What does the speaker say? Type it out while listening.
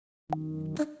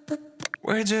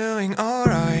We're doing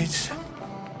alright.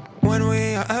 When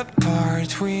we are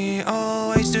apart, we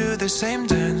always do the same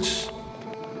dance.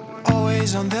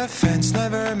 Always on the fence,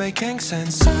 never making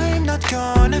sense. I'm not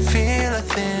gonna feel a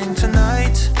thing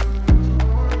tonight.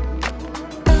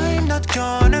 I'm not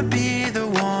gonna be the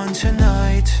one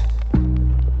tonight.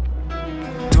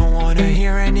 Don't wanna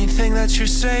hear anything that you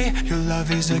say. Your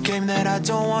love is a game that I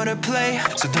don't wanna play.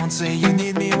 So don't say you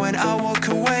need me when I walk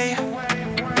away.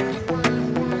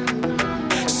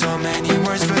 So many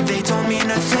words but they don't mean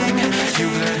a thing. You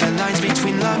blur the lines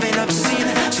between love and obscene.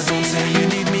 So don't say you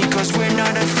need me cause we're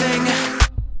not a thing.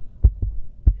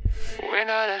 We're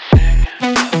not a thing.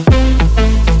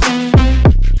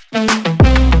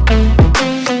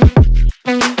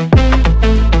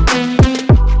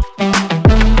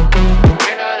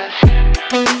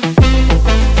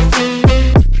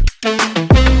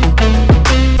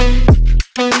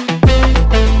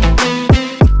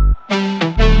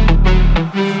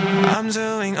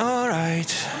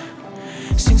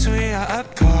 Since we are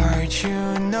apart,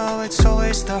 you know it's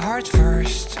always the heart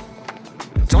first.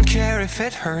 Don't care if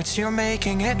it hurts, you're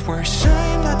making it worse.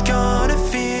 I'm not gonna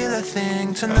feel a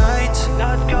thing tonight.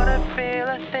 Not gonna feel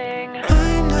a thing.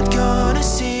 I'm not gonna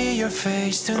see your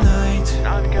face tonight.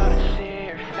 Not gonna see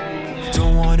your face.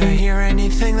 Don't wanna hear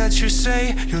anything that you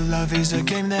say. Your love is a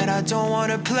game that I don't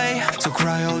wanna play. So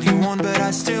cry all you want but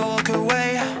I still walk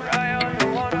away. Cry all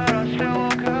you want but I still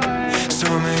walk away.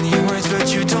 So many words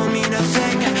but you don't mean a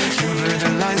thing. You blur the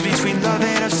lines between love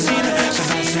and obscene. So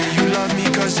don't say you love me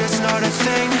cause it's not a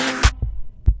thing.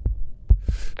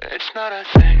 It's not a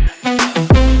thing.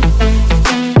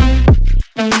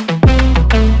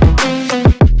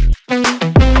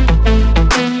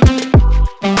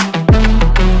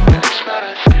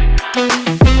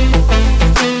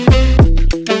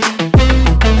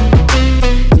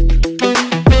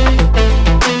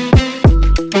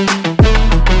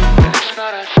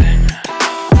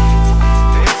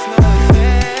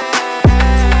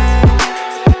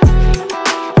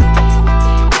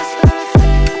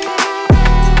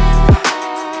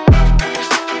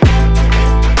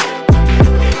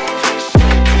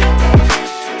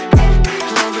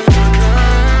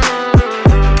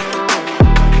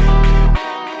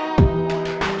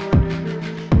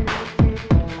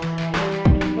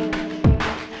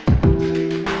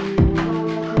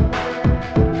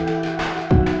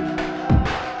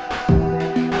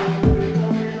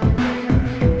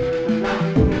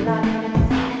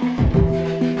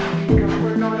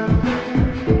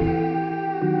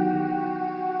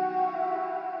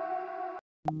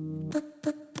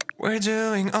 We're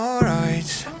doing alright.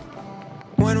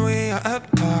 When we are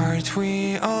apart,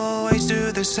 we always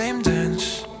do the same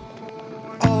dance.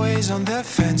 Always on the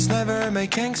fence, never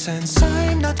making sense.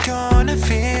 I'm not gonna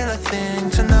feel a thing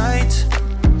tonight.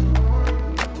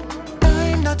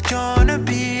 I'm not gonna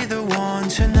be the one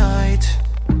tonight.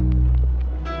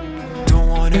 Don't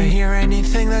wanna hear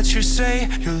anything that you say.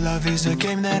 Your love is a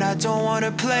game that I don't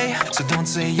wanna play. So don't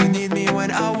say you need me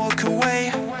when I walk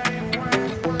away.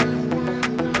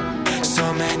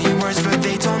 So many words but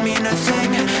they don't mean a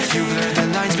thing. You blur the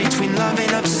lines between love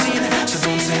and obscene. So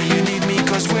don't say you need me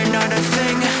cause we're not a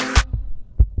thing.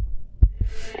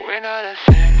 We're not a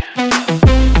thing.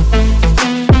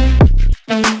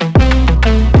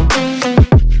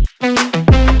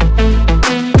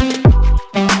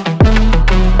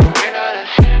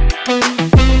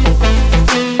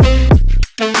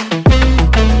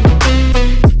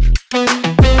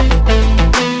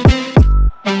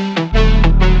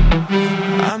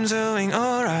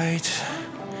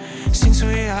 Since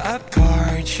we are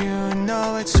apart, you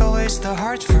know it's always the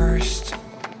heart first.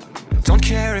 Don't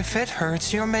care if it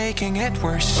hurts, you're making it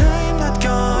worse. I'm not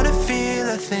gonna feel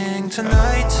a thing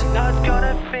tonight. Not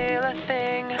gonna feel a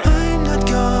thing. I'm not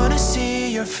gonna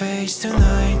see your face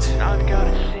tonight. Not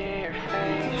gonna see your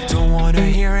face. Don't wanna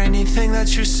hear anything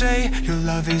that you say. Your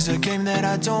love is a game that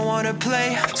I don't wanna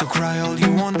play. So cry all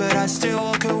you want but I still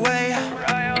walk away.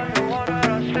 Cry all you want but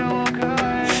I still walk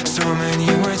away. So many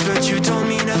words but you don't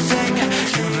mean a thing.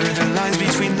 You blur the lines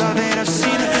between love and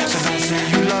obscene. So don't say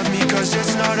you love me cause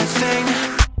it's not a thing.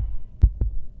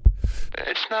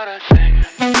 It's not a thing.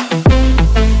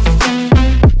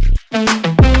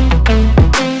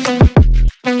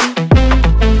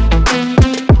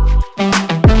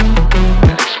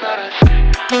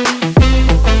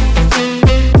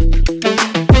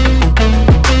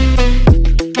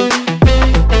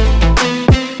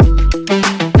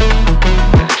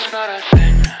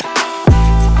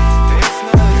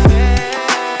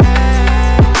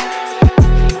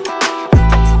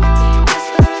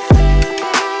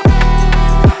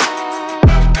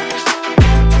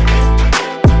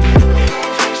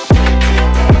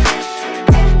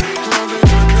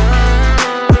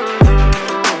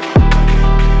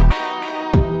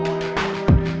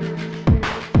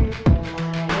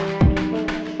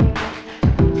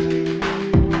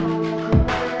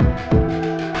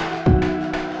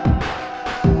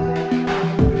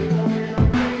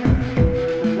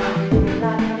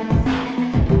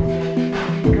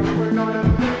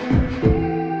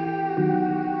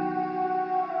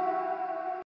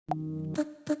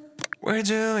 We're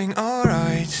doing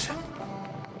alright.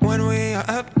 When we are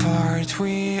apart,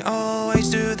 we always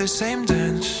do the same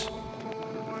dance.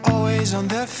 Always on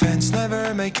the fence,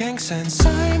 never making sense.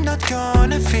 I'm not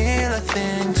gonna feel a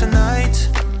thing tonight.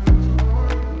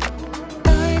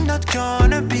 I'm not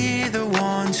gonna be the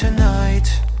one tonight.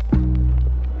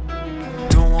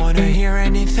 Don't wanna hear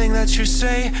anything that you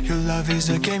say. Your love is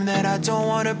a game that I don't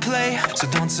wanna play. So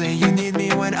don't say you need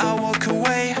me when I walk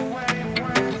away.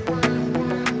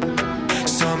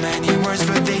 So many words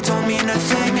but they don't mean a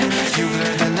thing. You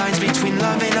blur the lines between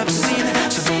love and obscene.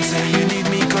 So don't say you need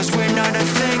me cause we're not a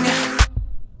thing.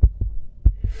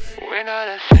 We're not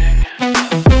a thing.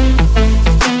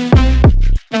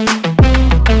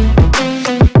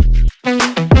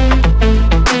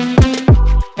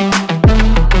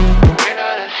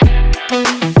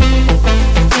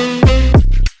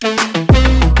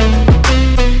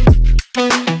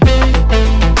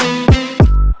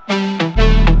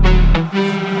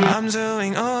 I'm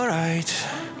doing alright.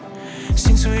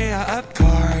 Since we are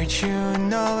apart, you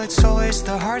know it's always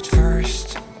the heart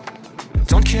first.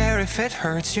 Don't care if it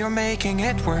hurts, you're making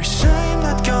it worse. I'm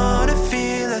not gonna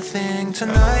feel a thing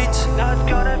tonight. Not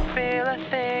gonna feel a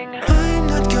thing. I'm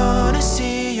not gonna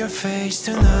see your face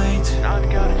tonight. Not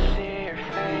gonna see your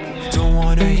face. Don't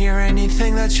wanna hear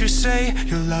anything that you say.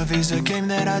 Your love is a game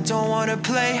that I don't wanna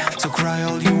play. So cry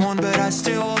all you want but I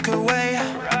still walk away.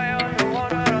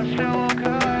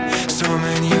 So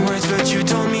many words but you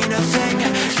don't mean a thing.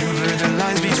 You blur the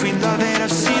lines between love and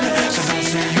obscene. So don't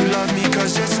say you love me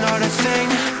cause it's not a thing.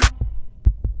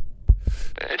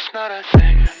 It's not a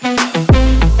thing.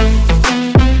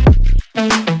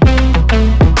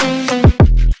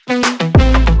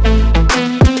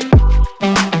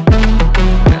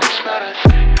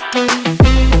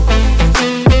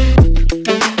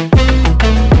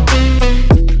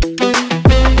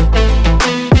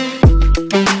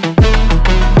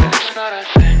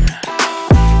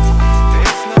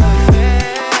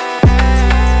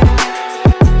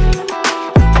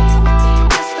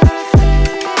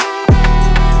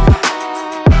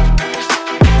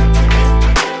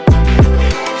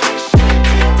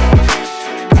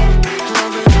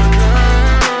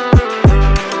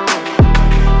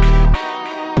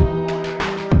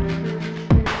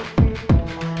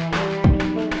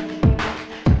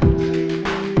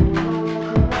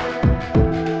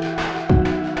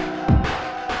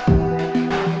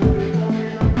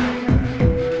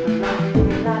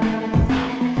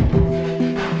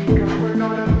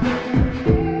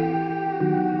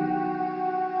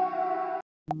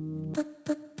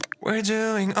 We're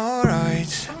doing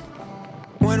alright.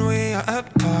 When we are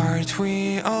apart,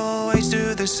 we always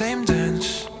do the same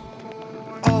dance.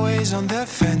 Always on the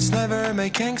fence, never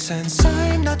making sense.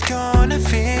 I'm not gonna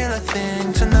feel a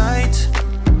thing tonight.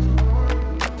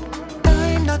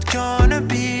 I'm not gonna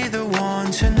be the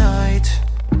one tonight.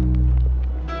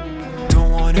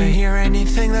 Don't wanna hear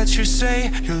anything that you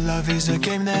say. Your love is a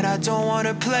game that I don't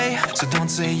wanna play. So don't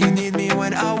say you need me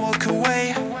when I walk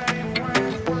away.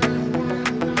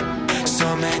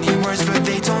 So many words but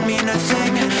they don't mean a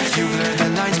thing. You blur the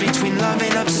lines between love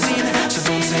and obscene. So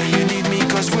don't say you need me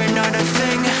cause we're not a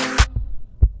thing.